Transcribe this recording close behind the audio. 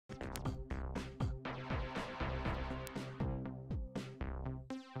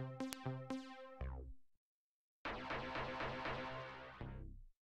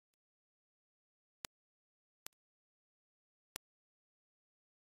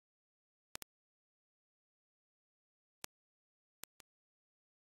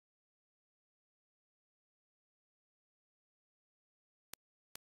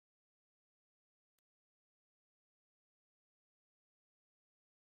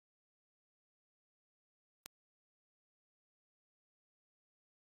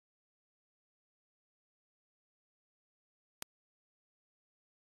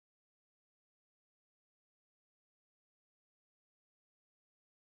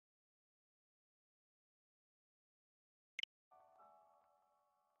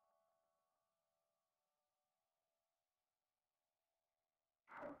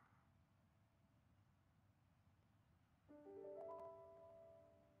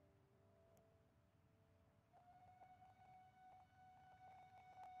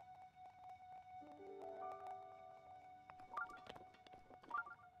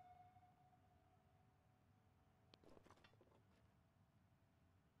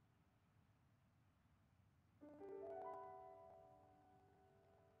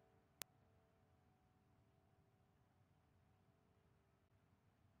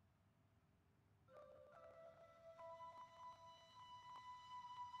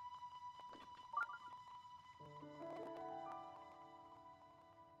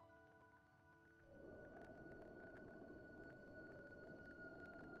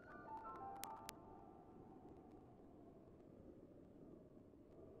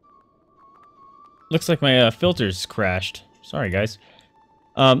looks like my filters crashed. Sorry, guys.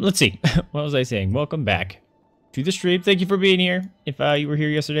 Let's see. What was I saying? Welcome back to the stream. Thank you for being here. If you were here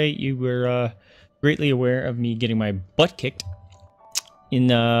yesterday, you were greatly aware of me getting my butt kicked in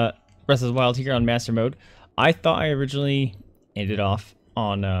Breath of the Wild here on Master Mode. I thought I originally ended off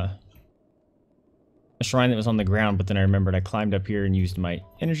on a shrine that was on the ground, but then I remembered I climbed up here and used my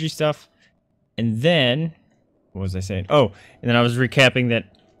energy stuff. And then, what was I saying? Oh, and then I was recapping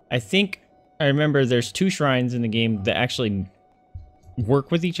that I think I remember there's 2 shrines in the game that actually work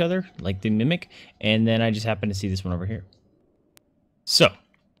with each other, like they mimic, and then I just happened to see this one over here. So,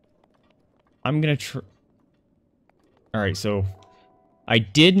 I'm gonna Alright, so I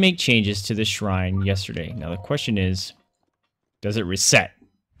did make changes to this shrine yesterday. Now the question is, does it reset?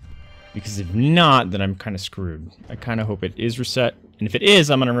 Because if not, then I'm kind of screwed. I kind of hope it is reset, and if it is,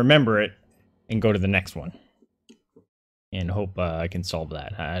 I'm gonna remember it and go to the next one. And hope I can solve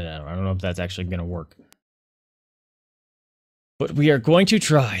that. I don't know if that's actually gonna work. But we are going to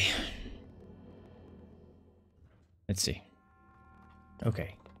try. Let's see.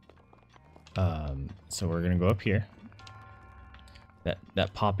 Okay. So we're gonna go up here.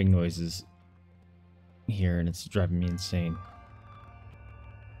 That popping noise is here and it's driving me insane.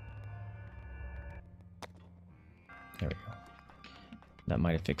 There we go. That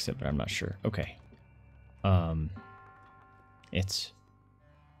might have fixed it, but I'm not sure. Okay. It's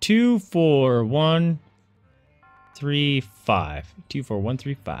 24135.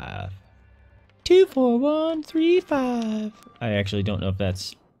 24135. 24135. I actually don't know if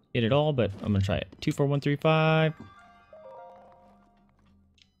that's it at all, but I'm gonna try it. 24135.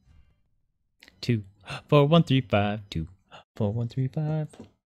 24135. 24135.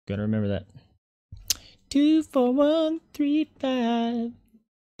 Gotta remember that. 24135.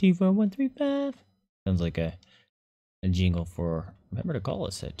 24135. Sounds like a jingle for, remember to call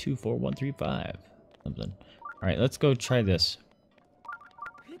us at 24135. Something. Alright, let's go try this.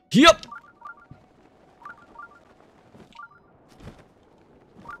 Yep!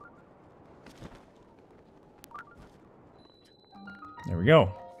 There we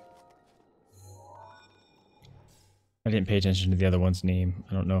go. I didn't pay attention to the other one's name.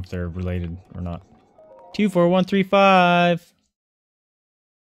 I don't know if they're related or not. 24135.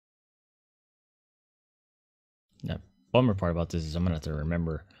 The bummer part about this is I'm gonna have to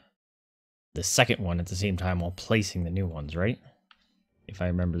remember the second one at the same time while placing the new ones, right? If I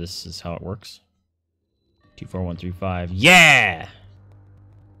remember, this is how it works. 24135. Yeah!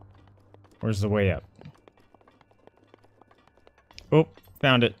 Where's the way up? Oh,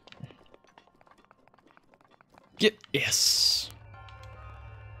 found it. Yes.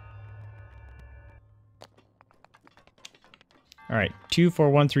 All right,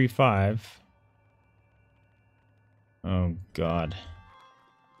 24135. Oh God.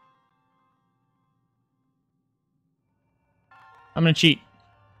 I'm gonna cheat.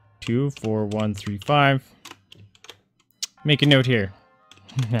 24135. Make a note here.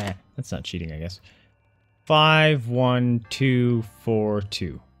 Nah, that's not cheating, I guess.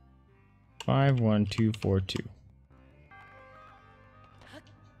 51242. 51242.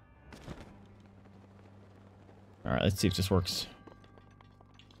 All right, let's see if this works.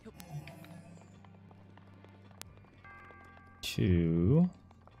 2.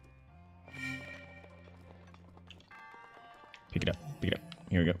 Pick it up. Pick it up.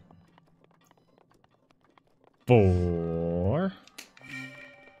 Here we go. 4.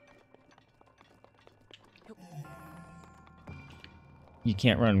 You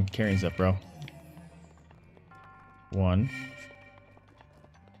can't run carrying stuff, bro. 1.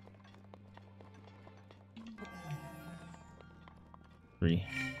 3.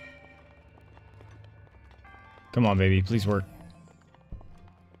 Come on, baby. Please work.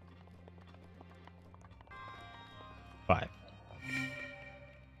 5.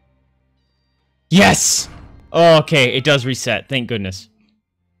 Yes! Oh, okay, it does reset. Thank goodness.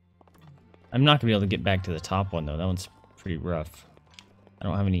 I'm not going to be able to get back to the top one, though. That one's pretty rough. I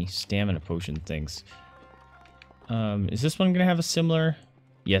don't have any stamina potion things. Is this one going to have a similar...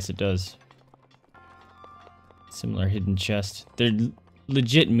 Yes, it does. Similar hidden chest. They're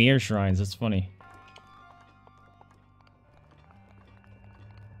legit mirror shrines. That's funny.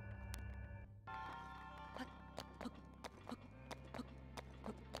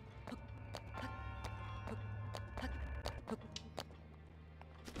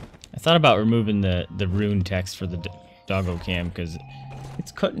 I thought about removing the rune text for the doggo cam because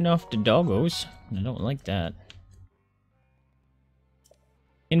it's cutting off the doggos. I don't like that.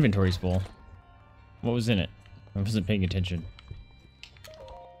 Inventory's full. What was in it? I wasn't paying attention.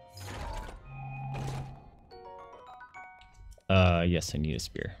 Yes, I need a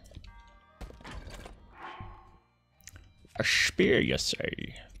spear. A spear, you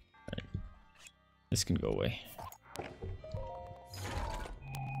say? Right. This can go away.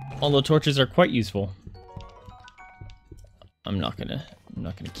 Although torches are quite useful. I'm not gonna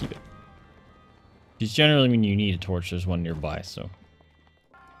keep it. Because generally when you need a torch, there's one nearby, so.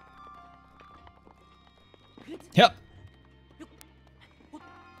 Yep.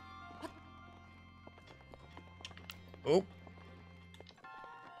 Oh.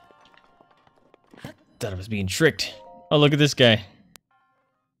 Thought I was being tricked. Oh, look at this guy.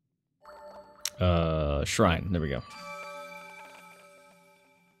 Shrine. There we go.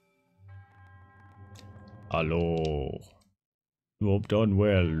 Hello. You have done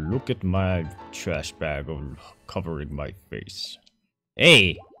well. Look at my trash bag covering my face.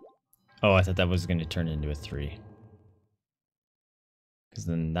 Hey! Oh, I thought that was going to turn into a 3. Because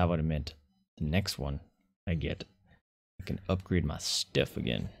then that would have meant the next one I get, I can upgrade my stuff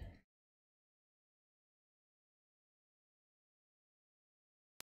again.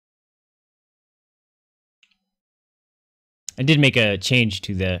 I did make a change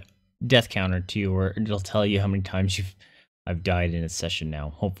to the death counter too, where it'll tell you how many times I've died in a session now.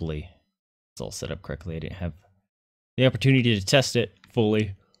 Hopefully it's all set up correctly. I didn't have the opportunity to test it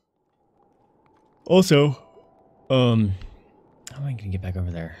fully. Also, how am I gonna get back over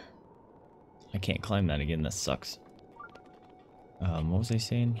there? I can't climb that again. That sucks. What was I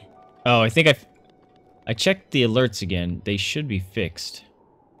saying? Oh, I think I checked the alerts again. They should be fixed.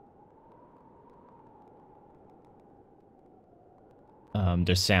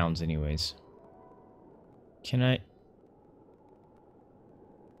 There's sounds anyways. Can I...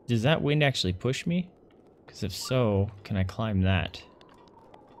 Does that wind actually push me? Because if so, can I climb that?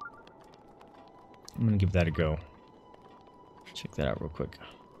 I'm gonna give that a go. Check that out real quick.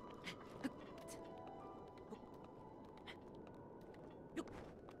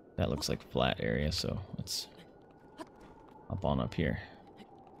 That looks like a flat area, so let's hop on up here.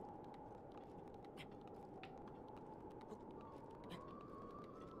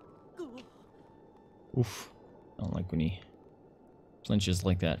 Oof. I don't like when he flinches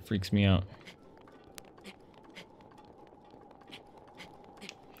like that. Freaks me out.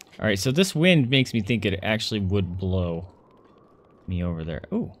 Alright, so this wind makes me think it actually would blow me over there.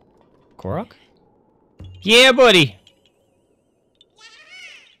 Ooh. Korok? Yeah, buddy!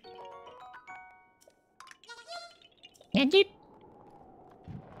 Yeah, dude.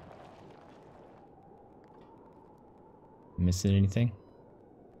 Missing anything?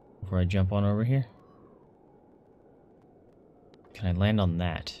 Before I jump on over here? Can I land on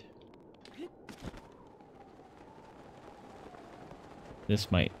that? This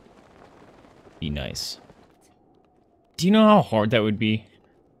might be nice. Do you know how hard that would be?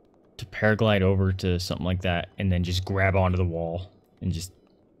 To paraglide over to something like that and then just grab onto the wall and just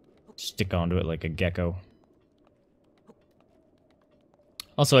stick onto it like a gecko.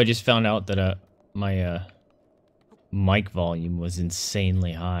 Also, I just found out that my mic volume was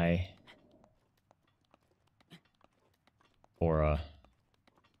insanely high for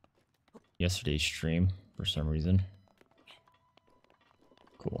yesterday's stream for some reason.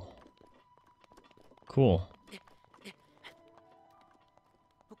 Cool. Cool.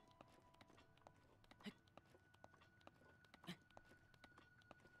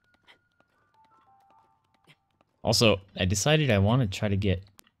 Also, I decided I want to try to get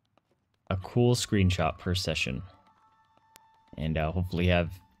a cool screenshot per session. And hopefully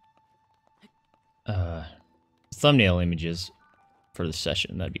have thumbnail images for the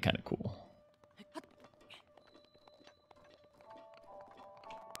session. That'd be kind of cool.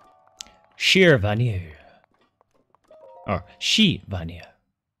 Sheer Vanier. Or She Vanier.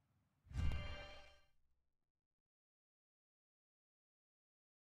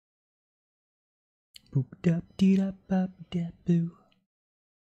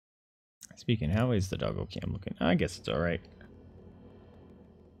 Speaking, how is the doggo cam looking? I guess it's alright.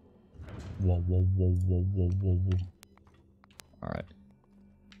 Whoa, whoa, whoa, whoa, whoa, whoa, whoa. Alright.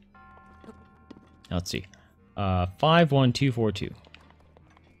 Let's see. 51242.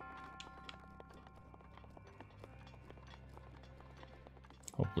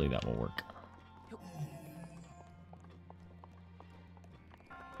 Hopefully that will work.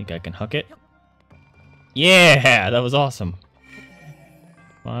 Think I can huck it? Yeah, that was awesome.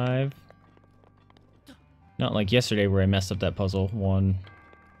 5. Not like yesterday where I messed up that puzzle. 1.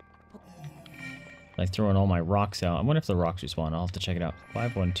 Like throwing all my rocks out. I wonder if the rocks respawn. I'll have to check it out.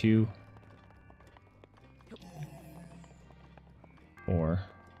 512. 4.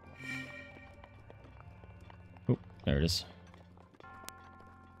 Oh, there it is.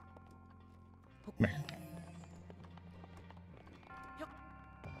 Come here.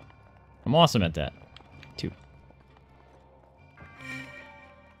 I'm awesome at that. 2.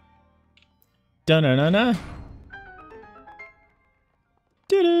 Da-na-na-na.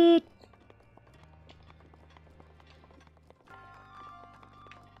 Did it.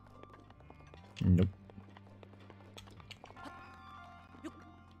 Nope.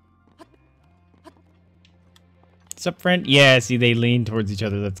 What's up, friend? Yeah, see, they lean towards each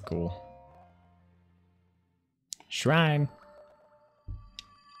other. That's cool. Shrine.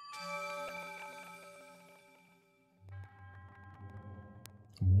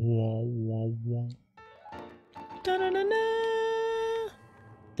 Whoa, whoa, whoa. Da-na-na-na.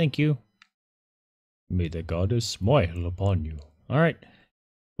 Thank you. May the goddess smile upon you. Alright.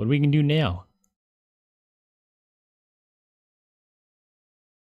 What we can do now?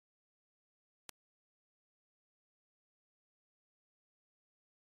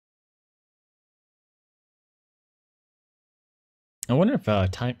 I wonder if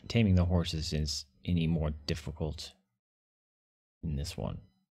taming the horses is any more difficult in this one,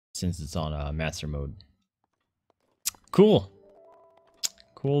 since it's on master mode. Cool.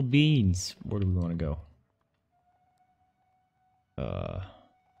 Cool beans. Where do we want to go?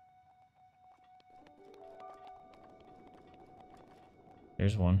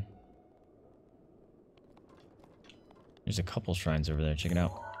 There's one. There's a couple shrines over there. Check it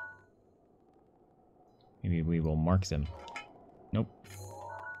out. Maybe we will mark them. Nope.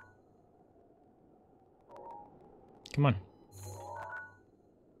 Come on.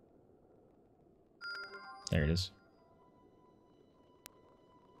 There it is.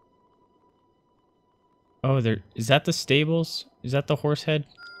 Oh, there is that the stables? Is that the horse head?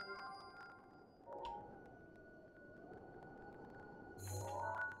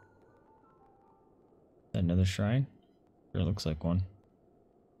 Another shrine? Sure looks like one.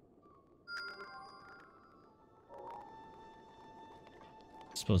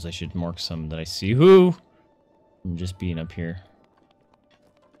 Suppose I should mark some that I see. Who? I'm just being up here.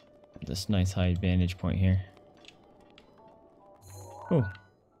 This nice high vantage point here. Oh.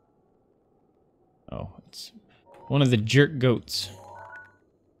 Oh, it's one of the jerk goats.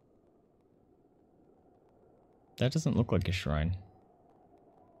 That doesn't look like a shrine.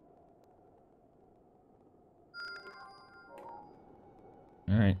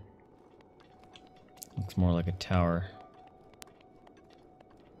 Alright. Looks more like a tower.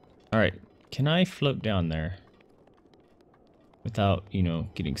 Alright, can I float down there without, you know,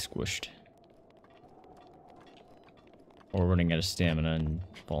 getting squished? Or running out of stamina and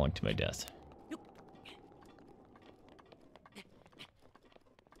falling to my death?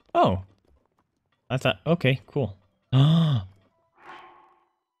 Oh! I thought, okay, cool. Do I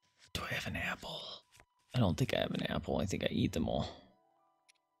have an apple? I don't think I have an apple. I think I eat them all.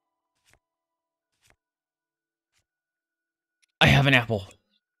 I have an apple!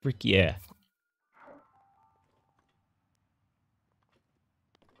 Frick yeah.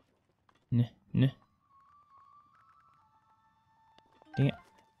 Nah, nah. Dang it.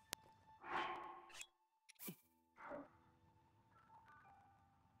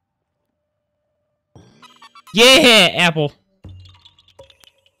 Yeah! Apple!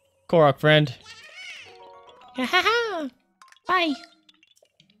 Korok, friend. Ha ha ha! Bye!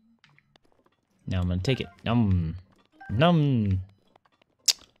 Now I'm gonna take it. Num. Num.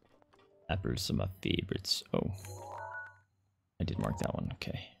 Apples are my favorites. Oh. I did mark that one.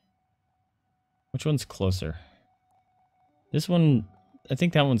 Okay. Which one's closer? This one, I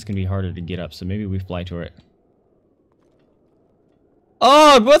think that one's gonna be harder to get up, so maybe we fly to it.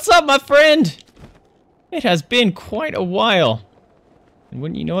 Oh, what's up, my friend? It has been quite a while. And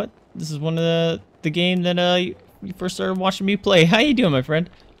wouldn't you know it? This is one of the game that you first started watching me play. How you doing, my friend?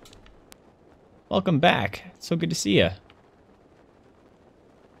 Welcome back. It's so good to see you.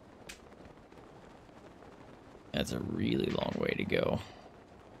 That's a really long way to go.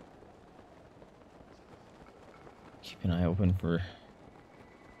 Keep an eye open for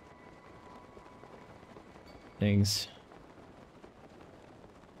things.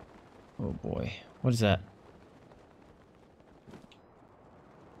 Oh boy. What is that?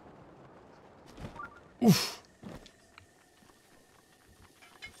 Oof.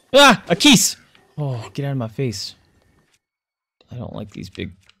 Ah! A keys! Oh, get out of my face. I don't like these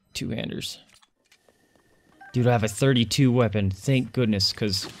big two-handers. Dude, I have a 32 weapon. Thank goodness,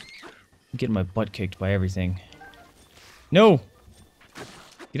 because I'm getting my butt kicked by everything. No!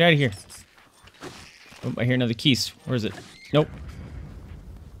 Get out of here. Oh, I hear another keys. Where is it? Nope.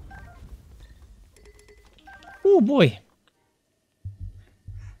 Oh, boy.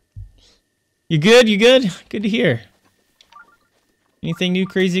 You good? You good? Good to hear. Anything new,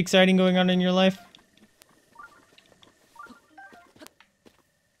 crazy, exciting going on in your life?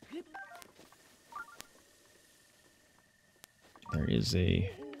 There is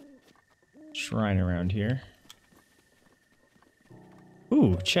a shrine around here.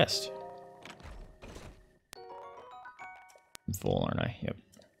 Ooh, chest. I'm full, aren't I? Yep.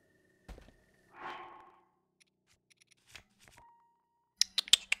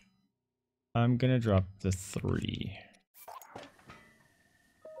 I'm gonna drop the 3. As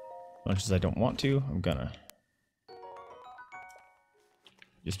much as I don't want to, I'm gonna.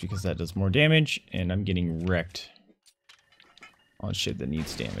 Just because that does more damage, and I'm getting wrecked on shit that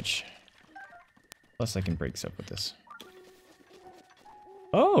needs damage. Plus I can break stuff with this.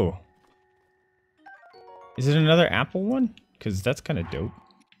 Oh! Is it another apple one? Because that's kind of dope.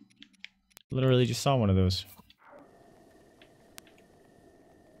 Literally just saw one of those.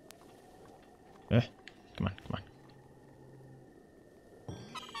 Come on, come on.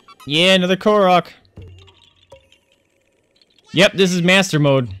 Yeah, another Korok. Yep, this is master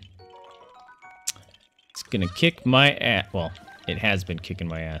mode. It's gonna kick my ass. Well, it has been kicking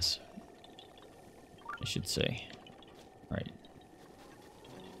my ass, I should say. Right.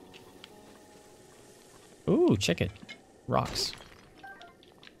 Ooh, check it. Rocks.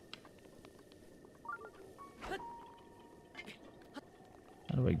 How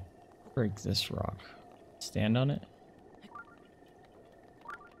do I break this rock? Stand on it?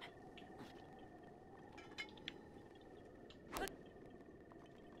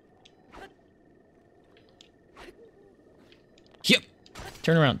 Yep.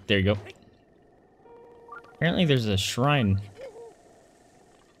 Turn around. There you go. Apparently there's a shrine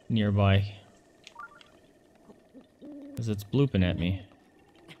nearby. Because it's blooping at me.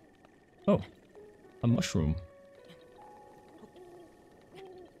 Oh. A mushroom.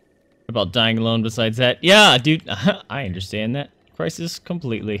 What about dying alone besides that? Yeah, dude. I understand that crisis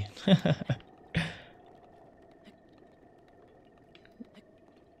completely.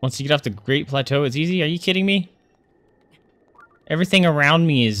 Once you get off the Great Plateau, it's easy? Are you kidding me? Everything around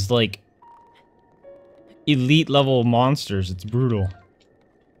me is like elite level monsters. It's brutal.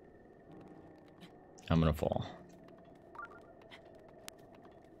 I'm gonna fall.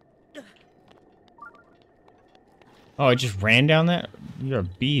 Oh, I just ran down that? You're a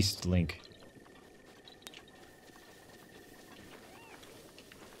beast, Link.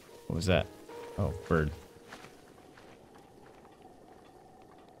 What was that? Oh, bird.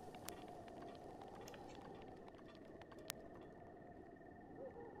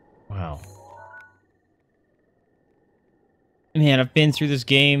 Wow. Man, I've been through this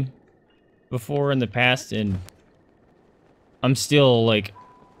game before in the past, and I'm still, like,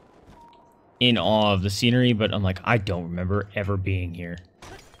 in awe of the scenery, but I'm like, I don't remember ever being here.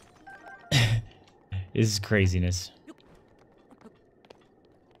 This is craziness.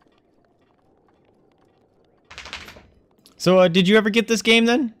 So, did you ever get this game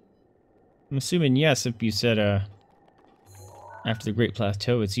then? I'm assuming yes, if you said, after the Great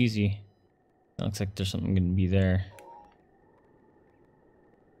Plateau, it's easy. It looks like there's something gonna be there.